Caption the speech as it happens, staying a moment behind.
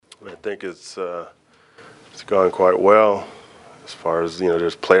I think it's gone quite well as far as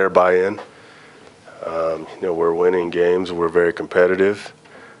there's player buy-in. We're winning games. We're very competitive.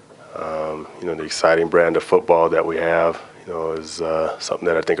 The exciting brand of football that we have, is something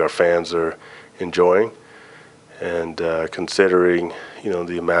that I think our fans are enjoying. And considering,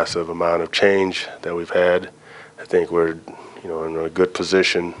 the massive amount of change that we've had, I think we're, in a good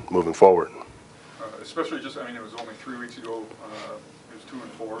position moving forward. Especially just, it was only 3 weeks ago, it was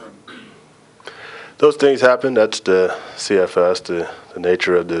 2-4. Those things happen. That's the CFS, the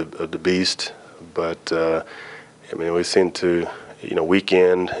nature of the beast. But we seem to, week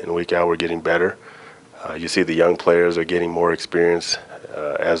in and week out, we're getting better. You see the young players are getting more experience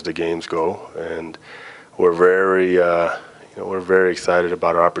as the games go, and we're very excited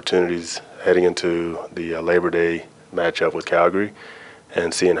about our opportunities heading into the Labor Day matchup with Calgary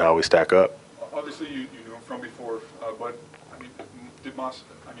and seeing how we stack up. Obviously, you knew him from before, but did Maas?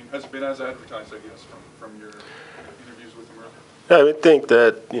 Has it been as advertised? I guess from your interviews with him earlier. Yeah, I think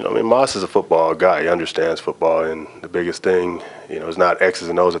that Maas is a football guy. He understands football, and the biggest thing is not X's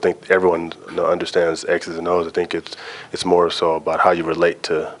and O's. I think everyone understands X's and O's. I think it's more so about how you relate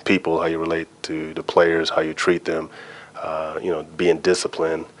to people, how you relate to the players, how you treat them. Being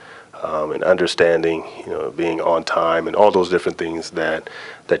disciplined and understanding, being on time, and all those different things that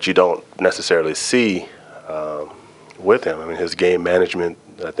you don't necessarily see with him. His game management,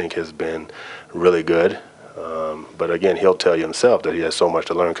 I think, has been really good. But again, he'll tell you himself that he has so much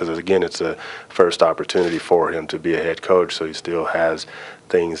to learn because, again, it's a first opportunity for him to be a head coach. So he still has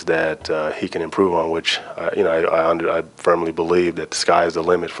things that he can improve on, which, I firmly believe that the sky is the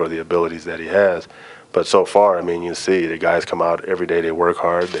limit for the abilities that he has. But so far, you see the guys come out every day. They work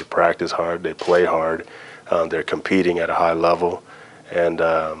hard, they practice hard, they play hard. They're competing at a high level. And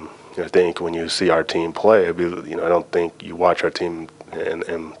I think when you see our team play, I don't think you watch our team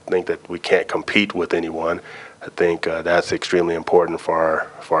and think that we can't compete with anyone. I think that's extremely important for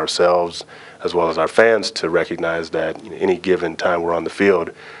ourselves as well as our fans to recognize that any given time we're on the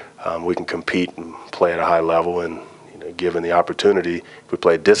field, we can compete and play at a high level. And given the opportunity, if we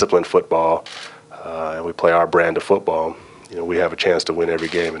play disciplined football and we play our brand of football, we have a chance to win every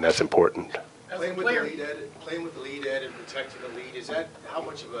game, and that's important. Playing with the lead Ed and protecting the lead, how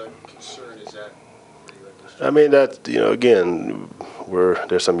much of a concern is that for you at this time? Again,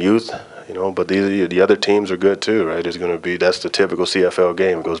 there's some youth, but the other teams are good too, right? That's the typical CFL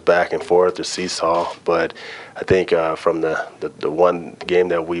game. It goes back and forth, the seesaw. But I think from the one game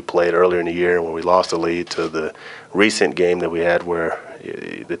that we played earlier in the year when we lost the lead to the recent game that we had where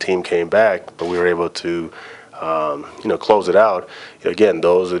the team came back, but we were able to close it out. Again,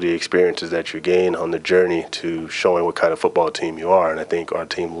 those are the experiences that you gain on the journey to showing what kind of football team you are. And I think our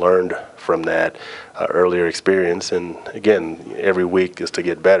team learned from that earlier experience. And again, every week is to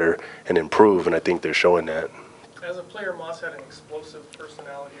get better and improve, and I think they're showing that. As a player, Maas had an explosive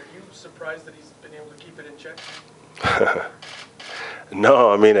personality. Are you surprised that he's been able to keep it in check?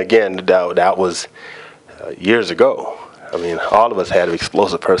 No, again, that was years ago. All of us had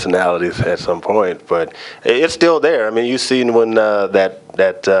explosive personalities at some point, but it's still there. You seen when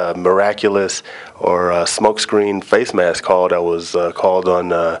that miraculous or smokescreen face mask call that was called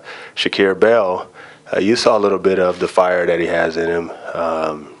on Shakir Bell. You saw a little bit of the fire that he has in him.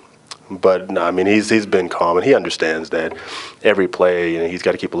 But no, he's been calm, and he understands that every play, he's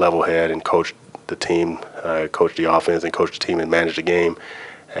got to keep a level head and coach the team, coach the offense, and coach the team and manage the game.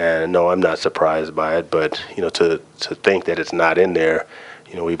 And no, I'm not surprised by it, but to think that it's not in there,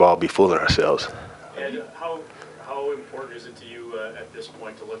 we'd all be fooling ourselves. And how important is it to you at this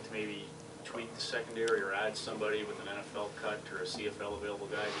point to look to maybe tweak the secondary or add somebody with an NFL cut or a CFL available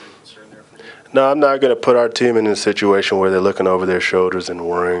guy? Is there any concern there for you? No, I'm not going to put our team in a situation where they're looking over their shoulders and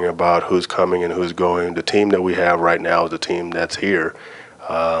worrying about who's coming and who's going. The team that we have right now is the team that's here.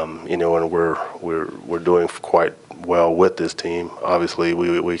 And we're doing quite well with this team. Obviously,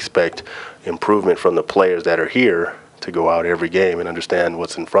 we expect improvement from the players that are here to go out every game and understand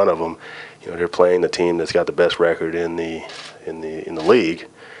what's in front of them. They're playing the team that's got the best record in the league,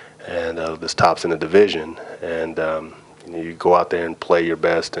 and this tops in the division. And you go out there and play your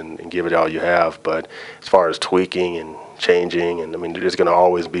best and give it all you have. But as far as tweaking and changing, and there's going to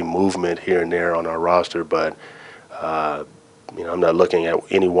always be movement here and there on our roster, but I'm not looking at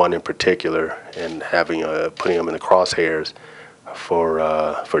anyone in particular and putting them in the crosshairs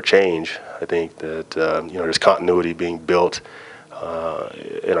for change. I think that there's continuity being built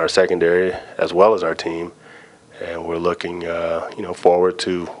in our secondary as well as our team, and we're looking forward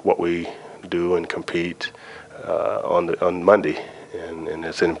to what we do and compete on Monday, and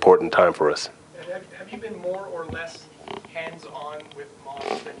it's an important time for us. And have you been more or less hands-on with Maas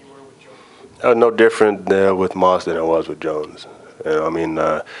Moss than you were with Jones? No different with Moss than it was with Jones. I mean,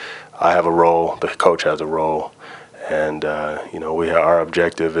 I have a role. The coach has a role, and our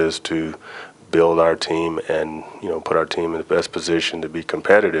objective is to build our team and put our team in the best position to be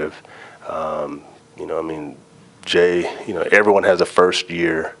competitive. I mean, Jay. Everyone has a first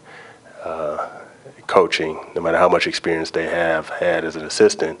year coaching, no matter how much experience they have had as an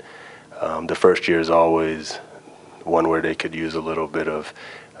assistant. The first year is always one where they could use a little bit of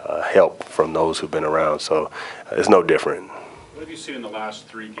help from those who've been around. So it's no different. What have you seen in the last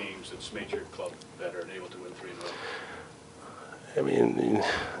 3 games that's made your club better and able to win 3 in a row? I mean,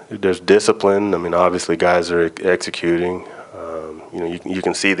 there's discipline. I mean, obviously guys are executing. You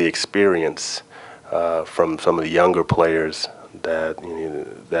can see the experience from some of the younger players that's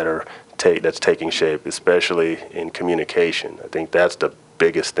taking shape, especially in communication. I think that's the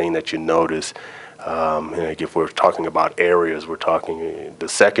biggest thing that you notice. If we're talking about areas, we're talking the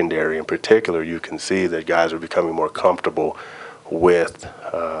secondary in particular, you can see that guys are becoming more comfortable with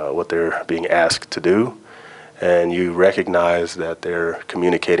what they're being asked to do. And you recognize that they're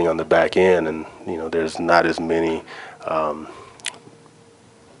communicating on the back end, and there's not as many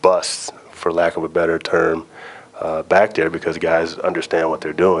busts, for lack of a better term, back there, because guys understand what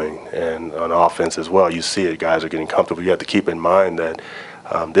they're doing. And on offense as well, you see it, guys are getting comfortable. You have to keep in mind that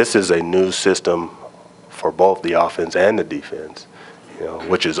this is a new system for both the offense and the defense,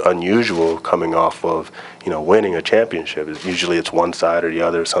 which is unusual coming off of winning a championship. Usually it's one side or the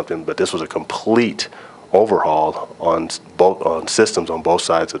other or something, but this was a complete overhaul on systems on both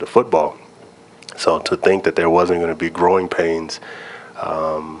sides of the football. So to think that there wasn't going to be growing pains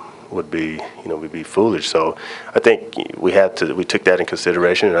would be foolish. So I think we took that in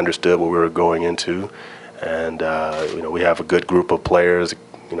consideration and understood what we were going into, and we have a good group of players,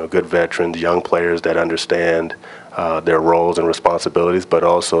 good veterans, young players that understand their roles and responsibilities, but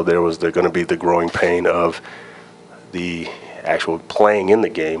also they're going to be the growing pain of the actual playing in the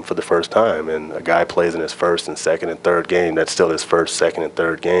game for the first time. And a guy plays in his first and second and third game, that's still his first, second, and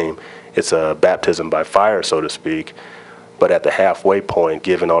third game. It's a baptism by fire, so to speak. But at the halfway point,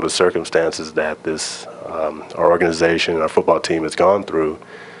 given all the circumstances that our organization and our football team has gone through,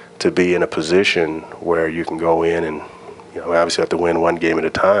 to be in a position where you can go in and obviously have to win one game at a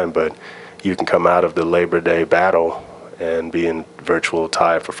time, but you can come out of the Labor Day battle and be in virtual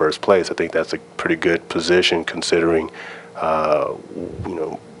tie for first place. I think that's a pretty good position considering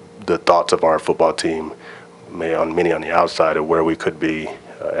the thoughts of our football team, many on the outside of where we could be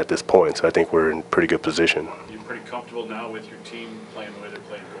at this point. So I think we're in pretty good position. You're pretty comfortable now with your team playing the way they're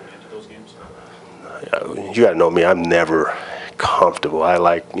playing going into those games? You got to know me. I'm never comfortable. I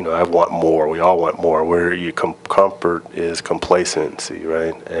want more. We all want more. Comfort is complacency,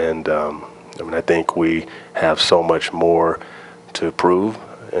 right? And I think we have so much more to prove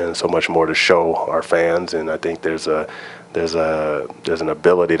and so much more to show our fans. And I think there's an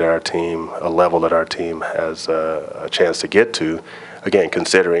ability that our team, a level that our team has a chance to get to. Again,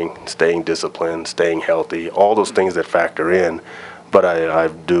 considering staying disciplined, staying healthy, all those things that factor in. But I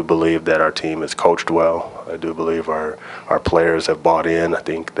do believe that our team is coached well. I do believe our players have bought in. I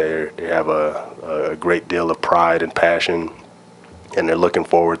think they have a great deal of pride and passion, and they're looking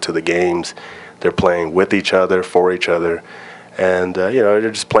forward to the games. They're playing with each other, for each other, and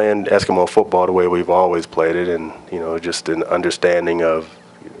they're just playing Eskimo football the way we've always played it. And just an understanding of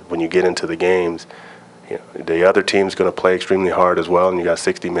when you get into the games, the other team's going to play extremely hard as well, and you got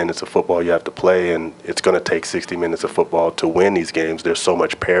 60 minutes of football you have to play, and it's going to take 60 minutes of football to win these games. There's so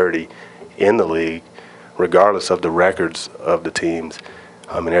much parity in the league, regardless of the records of the teams.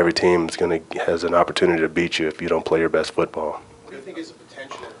 Every team has an opportunity to beat you if you don't play your best football. What do you think is the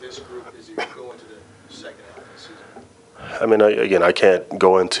potential of this group as you go into the second half of the season? Again, I can't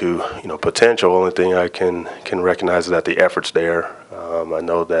go into potential. Only thing I can recognize is that the effort's there. I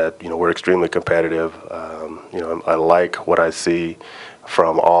know that we're extremely competitive. I like what I see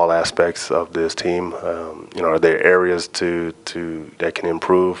from all aspects of this team. Are there areas that can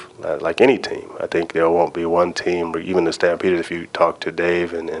improve? Like any team, I think there won't be one team, or even the Stampeders. If you talk to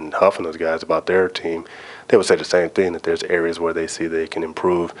Dave and Huff and those guys about their team, they would say the same thing, that there's areas where they see they can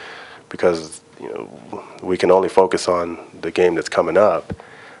improve, because we can only focus on the game that's coming up.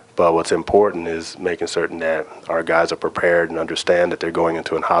 But what's important is making certain that our guys are prepared and understand that they're going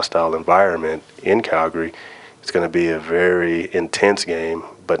into a hostile environment in Calgary. It's going to be a very intense game,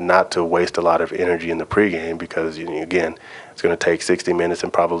 but not to waste a lot of energy in the pregame, because, again, it's going to take 60 minutes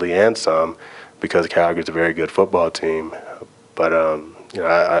and some, because Calgary's a very good football team. But,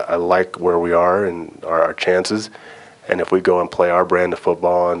 I like where we are and our chances. And if we go and play our brand of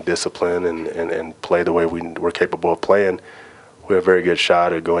football and discipline and play the way we're capable of playing, we have a very good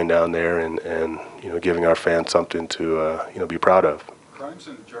shot at going down there and giving our fans something to be proud of. Grimes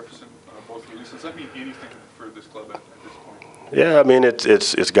and Jefferson, both released. Does that mean anything for this club at this point? Yeah, I mean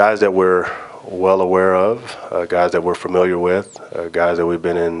it's guys that we're well aware of, guys that we're familiar with, guys that we've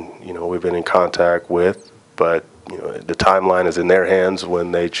been in contact with. But the timeline is in their hands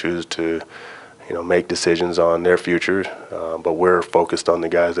when they choose to make decisions on their future. But we're focused on the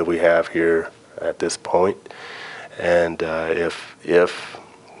guys that we have here at this point. And if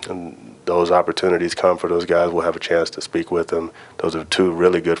those opportunities come for those guys, we'll have a chance to speak with them. Those are two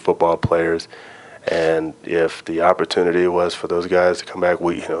really good football players. And if the opportunity was for those guys to come back,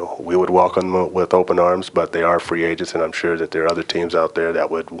 we would welcome them with open arms. But they are free agents, and I'm sure that there are other teams out there that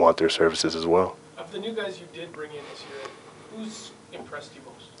would want their services as well. Of the new guys you did bring in this year, who's impressed you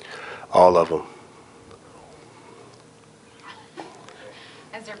most? All of them.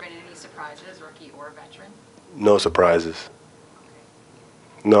 Has there been any surprises, rookie or veteran? No surprises.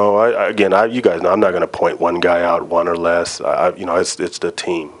 No, you guys know I'm not going to point one guy out, one or less. It's the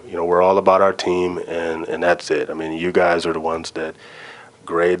team. We're all about our team, and that's it. I mean, you guys are the ones that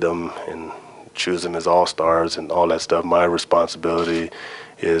grade them and choose them as all-stars and all that stuff. My responsibility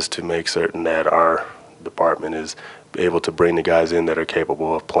is to make certain that our department is able to bring the guys in that are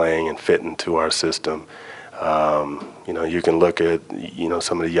capable of playing and fit into our system. You can look at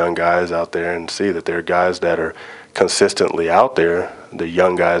some of the young guys out there and see that there are guys that are consistently out there, the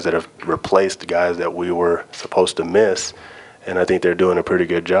young guys that have replaced the guys that we were supposed to miss, and I think they're doing a pretty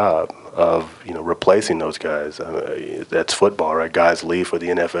good job of replacing those guys. That's football, right? Guys leave for the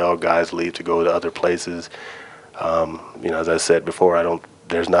NFL, guys leave to go to other places. As I said before,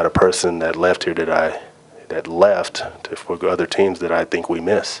 there's not a person that left here that left for other teams that I think we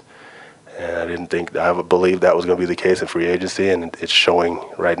miss. And I would believe that was going to be the case in free agency, and it's showing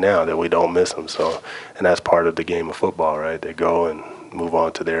right now that we don't miss them. So, and that's part of the game of football, right? They go and move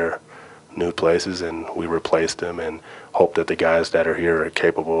on to their new places, and we replace them and hope that the guys that are here are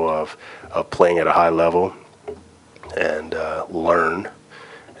capable of playing at a high level and learn.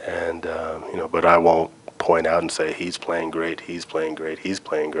 And but I won't point out and say he's playing great, he's playing great, he's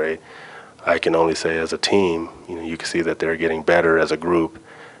playing great. I can only say as a team, you can see that they're getting better as a group.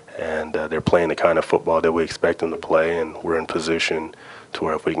 And they're playing the kind of football that we expect them to play, and we're in position to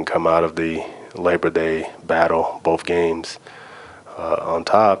where if we can come out of the Labor Day battle, both games, on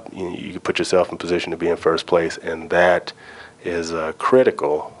top, you can put yourself in position to be in first place, and that is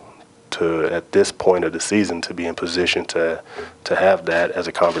critical to, at this point of the season, to be in position to have that as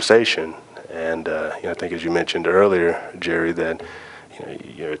a conversation. And I think as you mentioned earlier, Jerry, that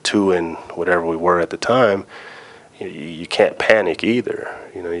you're 2 and whatever we were at the time. You can't panic either.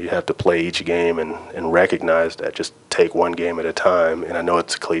 You have to play each game and recognize that. Just take one game at a time. And I know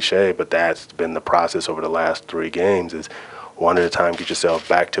it's a cliche, but that's been the process over the last 3 games is one at a time, get yourself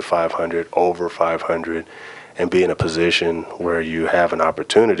back to 500, over 500, and be in a position where you have an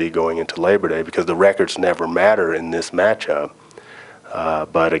opportunity going into Labor Day, because the records never matter in this matchup.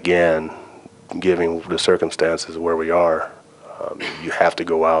 But again, given the circumstances where we are, you have to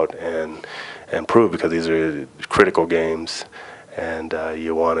go out and prove, because these are critical games, and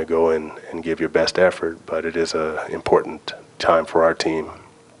you want to go in and give your best effort. But it is an important time for our team.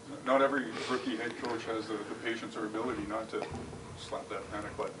 Not every rookie head coach has the patience or ability not to slap that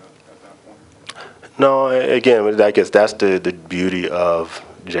panic button at that point. No, again, I guess that's the beauty of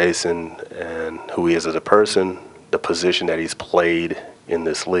Jason and who he is as a person, the position that he's played in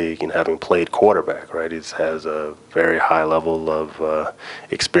this league, and having played quarterback, right? He has a very high level of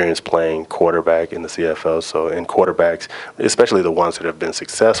experience playing quarterback in the CFL. So, and quarterbacks, especially the ones that have been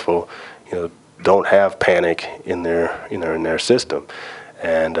successful, don't have panic in their system.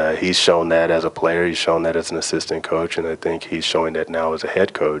 And he's shown that as a player. He's shown that as an assistant coach, and I think he's showing that now as a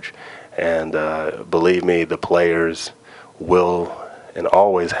head coach. And believe me, the players will and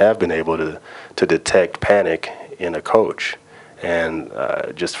always have been able to detect panic in a coach. And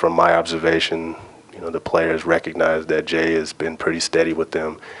just from my observation, the players recognize that Jay has been pretty steady with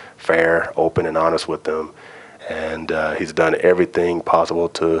them, fair, open, and honest with them. And he's done everything possible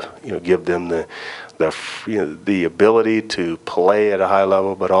to give them the ability to play at a high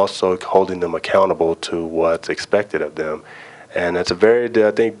level, but also holding them accountable to what's expected of them. And I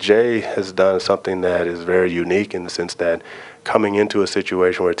think Jay has done something that is very unique in the sense that coming into a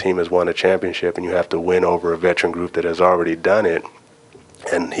situation where a team has won a championship and you have to win over a veteran group that has already done it,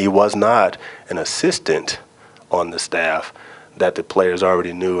 and he was not an assistant on the staff that the players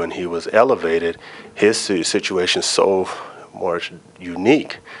already knew, and he was elevated. His situation is so more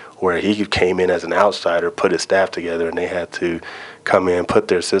unique, where he came in as an outsider, put his staff together, and they had to come in, put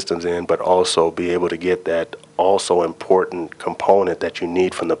their systems in, but also be able to get that also important component that you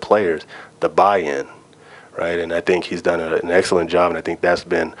need from the players, the buy-in, right? And I think he's done an excellent job, and I think that's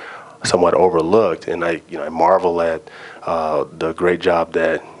been somewhat overlooked. And I marvel at the great job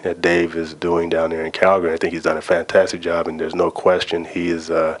that Dave is doing down there in Calgary. I think he's done a fantastic job, and there's no question he was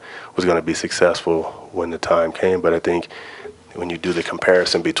going to be successful when the time came. But I think when you do the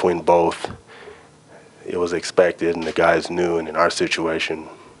comparison between both, it was expected, and the guys knew. And in our situation,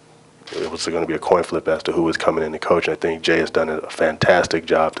 it was going to be a coin flip as to who was coming in to coach. And I think Jay has done a fantastic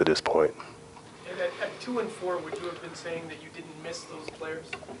job to this point. And at 2 and 4, would you have been saying that you didn't miss those players?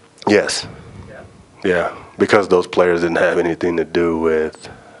 Yes. Yeah. Yeah, because those players didn't have anything to do with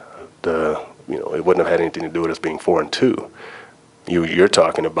it wouldn't have had anything to do with us being 4 and 2. You're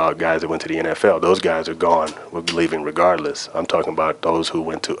talking about guys that went to the NFL. Those guys are gone. We're leaving regardless. I'm talking about those who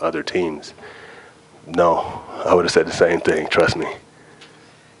went to other teams. No, I would have said the same thing, trust me.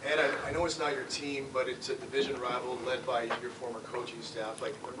 And I know it's not your team, but it's a division rival led by your former coaching staff.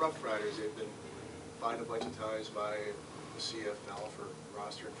 Like the Rough Riders, they've been fined a bunch of times by the CFL for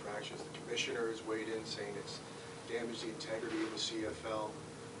roster infractions. The commissioner has weighed in saying it's damaged the integrity of the CFL.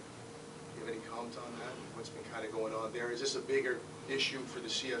 Do you have any comment on that? What's been kind of going on there? Is this a bigger issue for the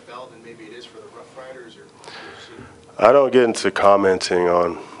CFL than maybe it is for the Rough Riders or UFC? I don't get into commenting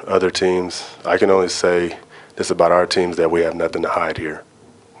on other teams. I can only say this about our teams, that we have nothing to hide here.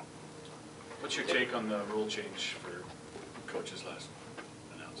 What's your take on the rule change for coaches last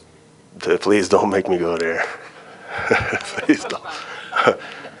announced? Please don't make me go there. Please don't.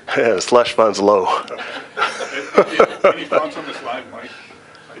 Yeah, the slush fund's low. Any thoughts on this live mic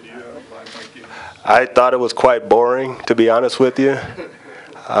idea of live mic games? I thought it was quite boring, to be honest with you.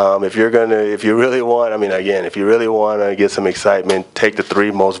 If you really want to get some excitement, take the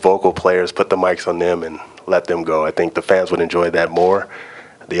 3 most vocal players, put the mics on them, and let them go. I think the fans would enjoy that more.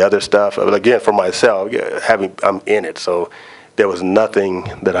 The other stuff, again, for myself, I'm in it, so there was nothing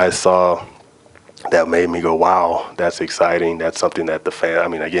that I saw that made me go, wow, that's exciting. That's something that the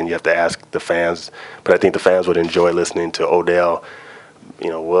fan, again, you have to ask the fans, but I think the fans would enjoy listening to Odell,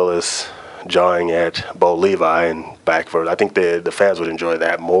 Willis jawing at Bo Levi and back for. I think the fans would enjoy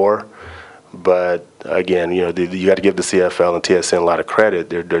that more. But again, you got to give the CFL and TSN a lot of credit.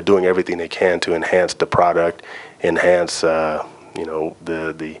 They're doing everything they can to enhance the product, enhance the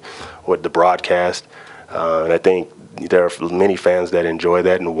broadcast. And I think there are many fans that enjoy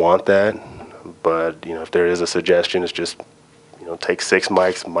that and want that. But if there is a suggestion, it's just take 6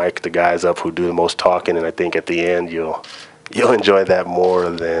 mics, mic the guys up who do the most talking, and I think at the end you'll enjoy that more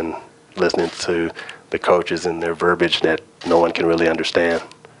than listening to the coaches and their verbiage that no one can really understand.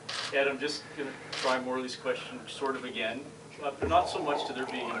 Ed, I'm just going to try Morley's question sort of again. Not so much to there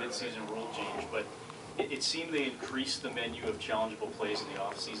being a mid-season rule change, but it seemed they increased the menu of challengeable plays in the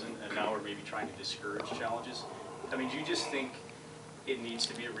off-season, and now we're maybe trying to discourage challenges. Do you just think it needs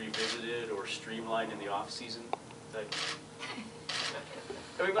to be revisited or streamlined in the off-season?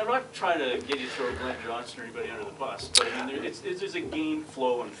 I'm not trying to get you to throw Glenn Johnson or anybody under the bus, but there's a game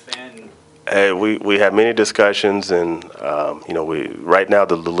flow and fan. Hey, we have many discussions, and right now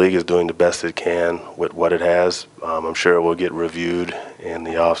the league is doing the best it can with what it has. I'm sure it will get reviewed in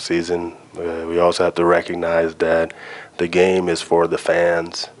the off season. We also have to recognize that the game is for the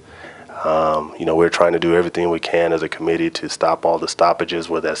fans. We're trying to do everything we can as a committee to stop all the stoppages,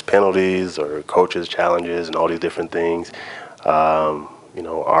 whether that's penalties or coaches' challenges and all these different things.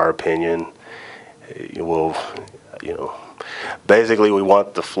 Our opinion will, basically we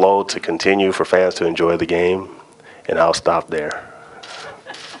want the flow to continue for fans to enjoy the game, and I'll stop there.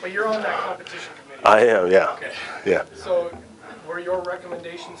 But you're on that competition committee. I am, yeah. Okay. Yeah. So were your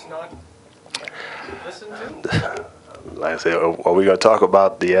recommendations not listened to? Like I said, are we going to talk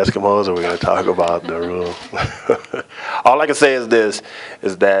about the Eskimos, or are we going to talk about the rule? All I can say is this,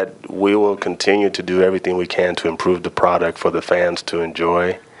 is that we will continue to do everything we can to improve the product for the fans to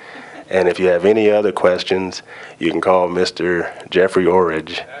enjoy. And if you have any other questions, you can call Mr. Jeffrey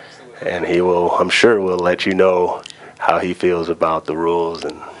Orridge, and he will, I'm sure, will let you know how he feels about the rules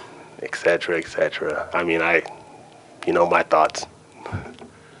and et cetera, et cetera. My thoughts.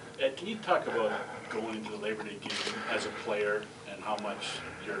 Ed, can you talk about going into the Labor Day game as a player and how much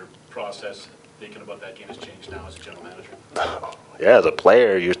your process thinking about that game has changed now as a general manager? Yeah, as a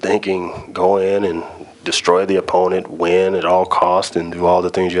player, you're thinking go in and destroy the opponent, win at all costs, and do all the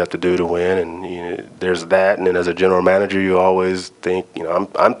things you have to do to win. And there's that. And then as a general manager, you always think,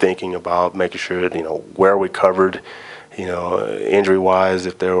 I'm thinking about making sure that, where we covered, injury-wise,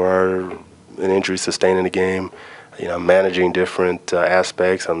 if there were an injury sustained in the game. Managing different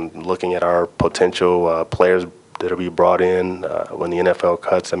aspects. I'm looking at our potential players that'll be brought in when the NFL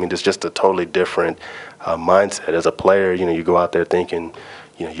cuts. I mean, it's just a totally different mindset. As a player, you go out there thinking,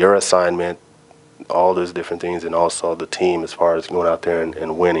 your assignment, all those different things, and also the team as far as going out there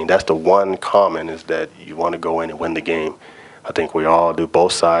and winning. That's the one common, is that you want to go in and win the game. I think we all do.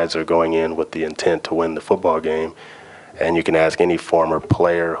 Both sides are going in with the intent to win the football game. And you can ask any former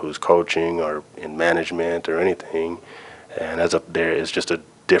player who's coaching or in management or anything, and there is just a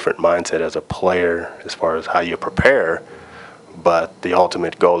different mindset as a player as far as how you prepare, but the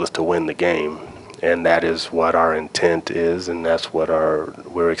ultimate goal is to win the game. And that is what our intent is, and that's what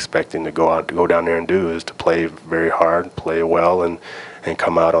we're expecting to go down there and do, is to play very hard, play well, and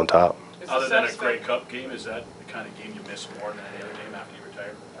come out on top. Other than a Grey Cup game, is that the kind of game you miss more than any other game after you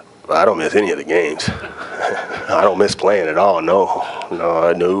retire? I don't miss any of the games. I don't miss playing at all. No,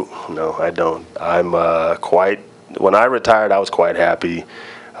 I don't. When I retired, I was quite happy.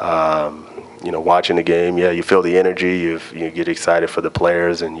 Watching the game, yeah, you feel the energy, you get excited for the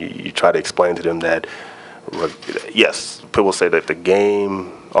players, and you try to explain to them that, yes, people say that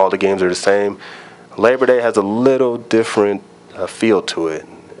all the games are the same. Labor Day has a little different feel to it,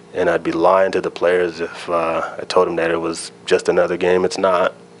 and I'd be lying to the players if I told them that it was just another game. It's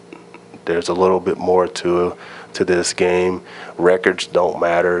not. There's a little bit more to this game. Records don't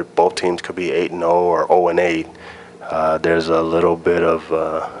matter. Both teams could be 8-0 or 0-8. There's a little bit of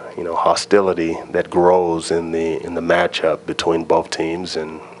hostility that grows in the matchup between both teams,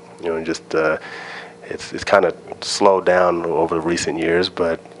 and it's kind of slowed down over recent years,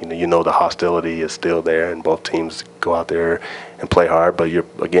 but the hostility is still there, and both teams go out there and play hard. But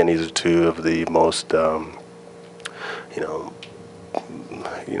these are two of the most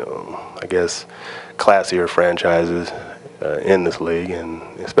I guess classier franchises in this league, and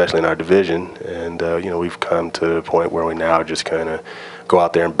especially in our division. And we've come to the point where we now just kind of go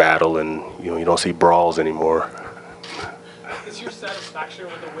out there and battle, and you don't see brawls anymore. Is your satisfaction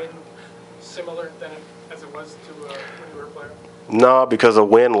with the win similar as it was to when you were a player? No, because a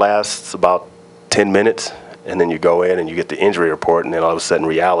win lasts about 10 minutes, and then you go in and you get the injury report, and then all of a sudden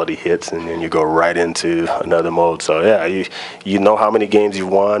reality hits, and then you go right into another mode. So yeah, you know how many games you've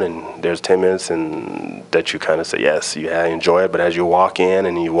won, and there's 10 minutes, and that you kind of say, yes, you enjoy it. But as you walk in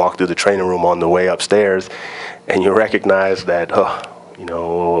and you walk through the training room on the way upstairs, and you recognize that,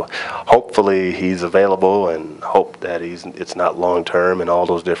 hopefully he's available, and hope that it's not long term, and all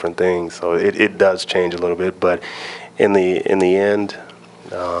those different things. So it does change a little bit, but in the end,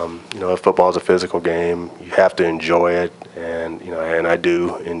 football is a physical game. You have to enjoy it, and I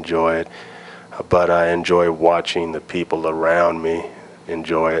do enjoy it. But I enjoy watching the people around me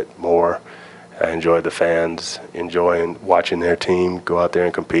enjoy it more. I enjoy the fans enjoying watching their team go out there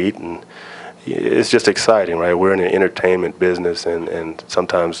and compete, and it's just exciting, right? We're in an entertainment business, and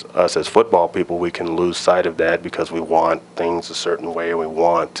sometimes us as football people, we can lose sight of that because we want things a certain way, and we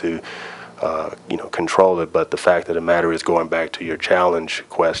want to control it. But the fact of the matter is, going back to your challenge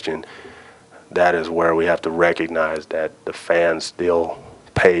question, that is where we have to recognize that the fans still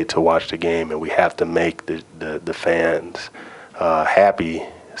pay to watch the game, and we have to make the fans happy,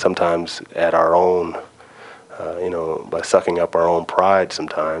 sometimes at our own, by sucking up our own pride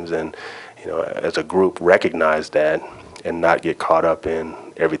sometimes, and as a group recognize that and not get caught up in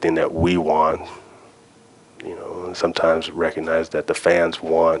everything that we want. And sometimes recognize that the fans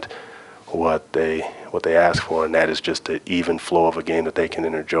want what they ask for, and that is just the even flow of a game that they can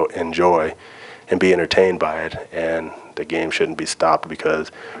enjoy and be entertained by it. And the game shouldn't be stopped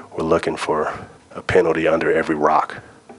because we're looking for a penalty under every rock.